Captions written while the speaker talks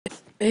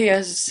Hey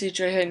guys, it's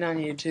cjheighton on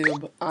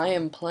YouTube. I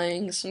am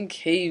playing some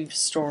cave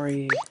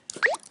story.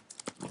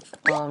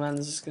 Oh man,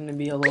 this is gonna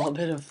be a little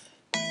bit of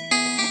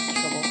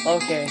trouble.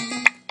 Okay,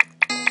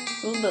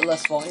 a little bit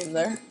less volume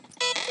there.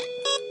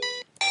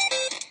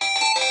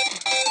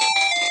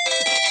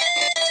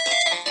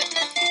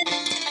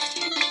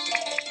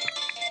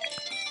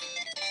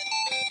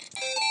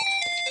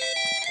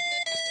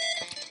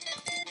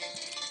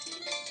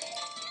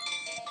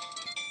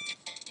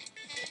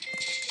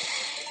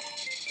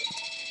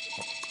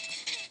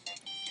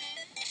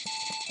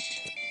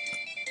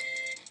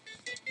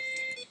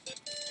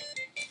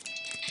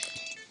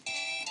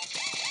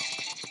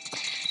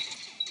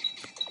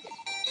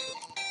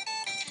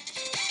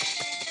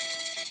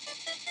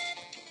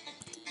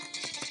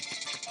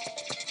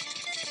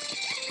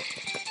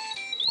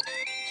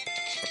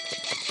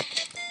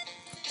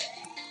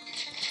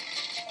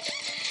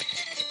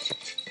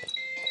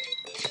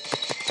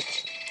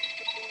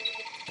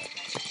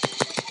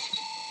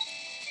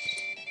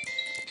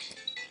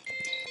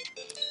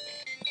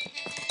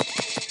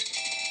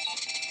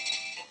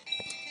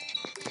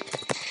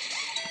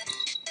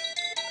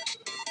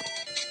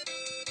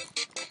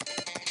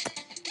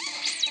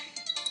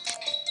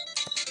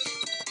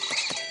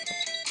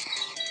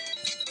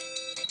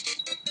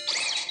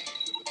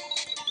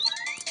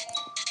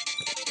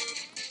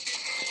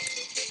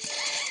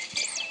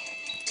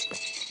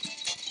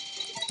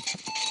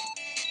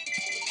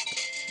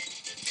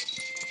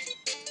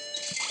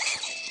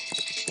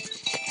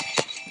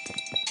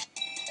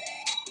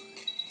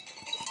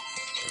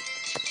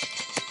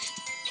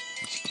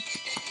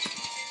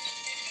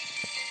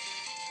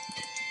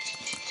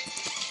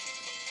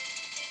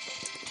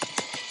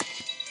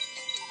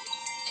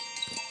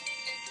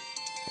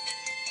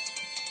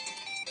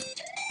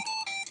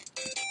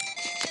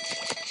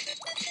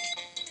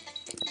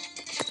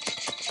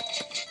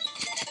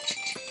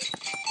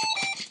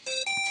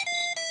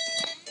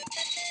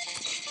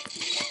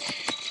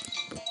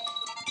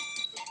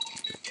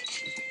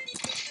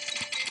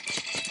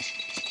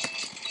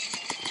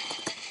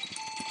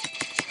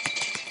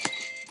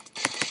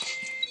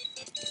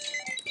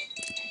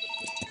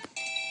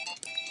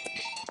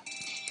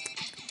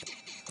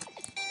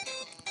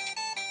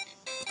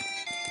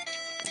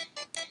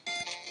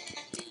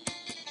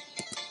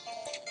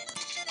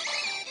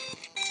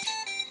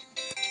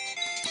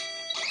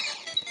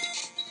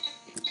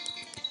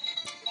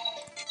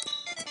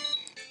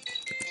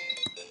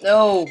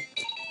 No!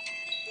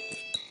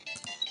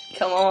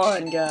 Come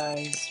on,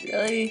 guys.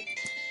 Really?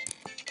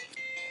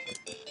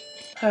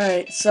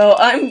 Alright, so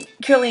I'm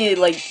currently,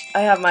 I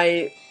have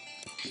my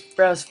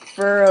brows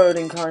furrowed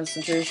in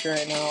concentration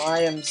right now.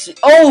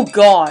 Oh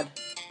god!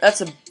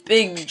 That's a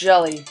big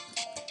jelly.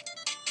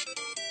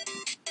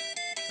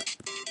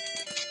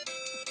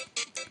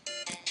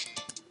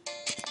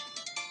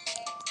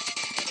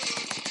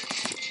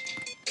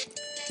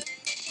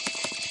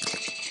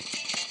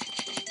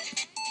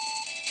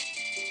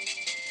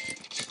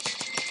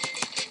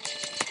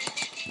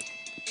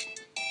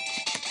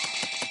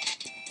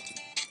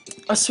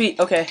 Oh, sweet,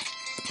 okay.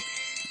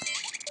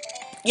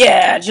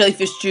 Yeah,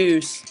 jellyfish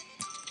juice.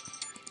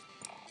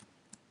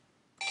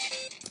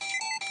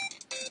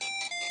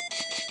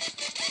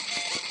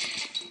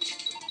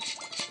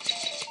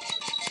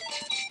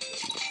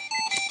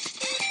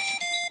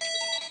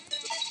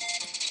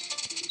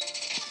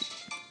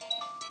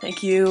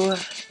 Thank you.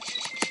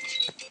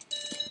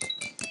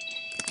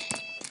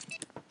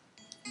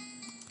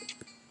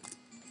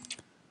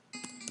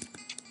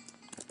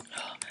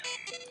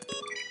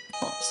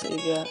 Oh,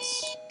 save yes.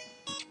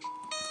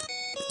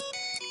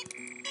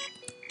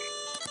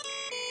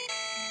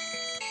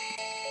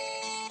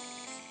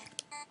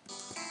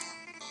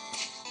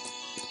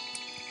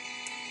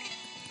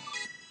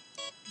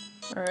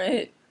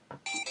 Alright.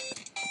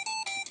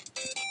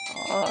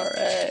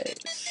 Alright.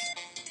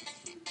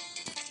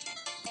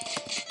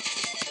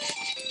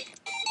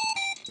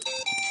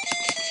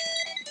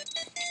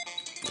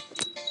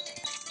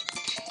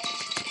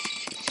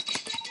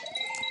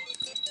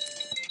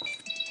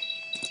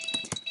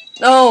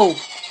 No!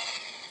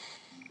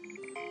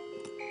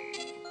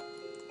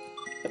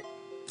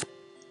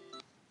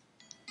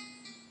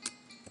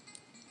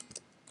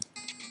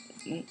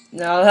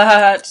 Now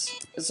that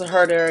is a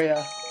hard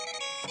area.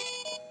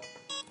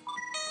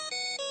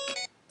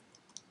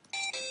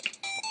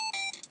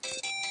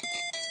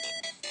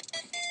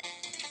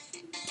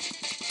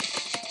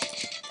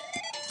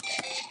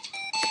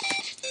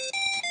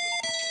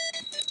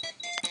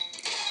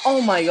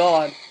 Oh my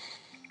god.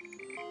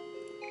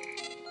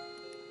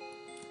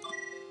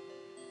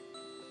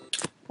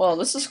 Well,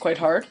 this is quite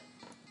hard.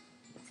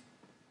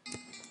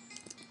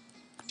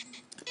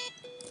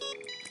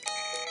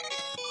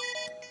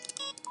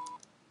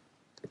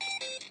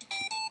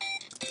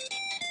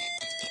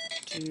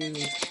 Dude.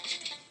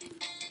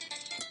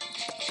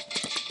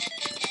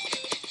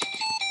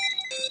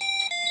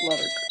 A lot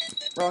of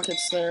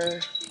rockets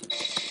there.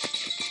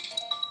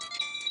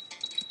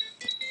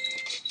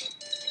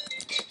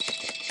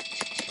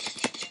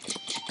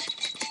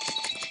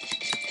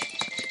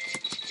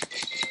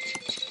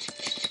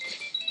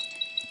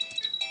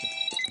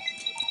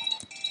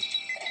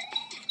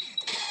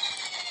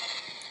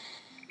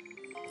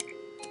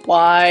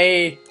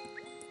 Why?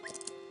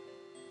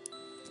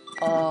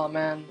 Oh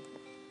man.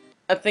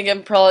 I think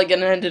I'm probably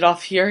gonna end it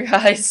off here,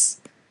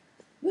 guys.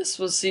 This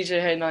was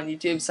cjheighton on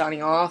YouTube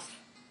signing off.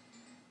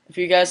 If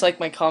you guys like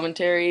my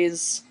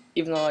commentaries,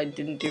 even though I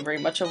didn't do very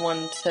much of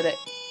one today,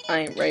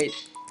 right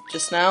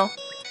just now,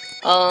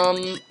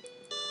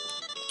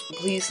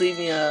 please leave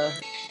me a,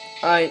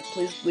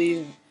 please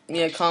leave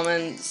me a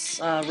comment,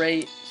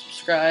 rate,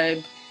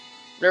 subscribe,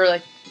 whatever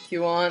like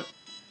you want,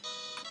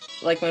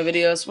 like my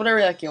videos, whatever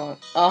like you want.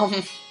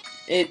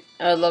 I'd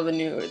love a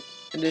new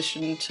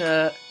addition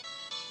to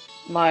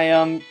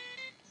my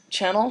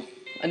channel,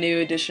 a new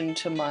addition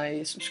to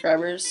my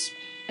subscribers,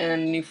 and a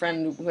new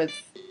friend with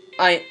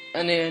a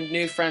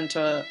new friend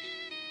to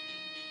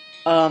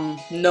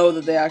know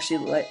that they actually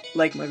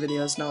like my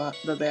videos, know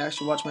that they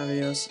actually watch my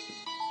videos.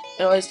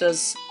 It always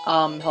does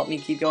help me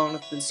keep going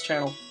with this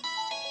channel.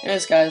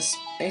 Anyways, guys,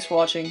 thanks for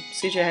watching.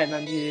 cjheighton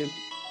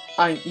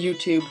on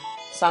YouTube.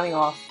 Signing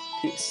off.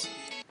 Peace.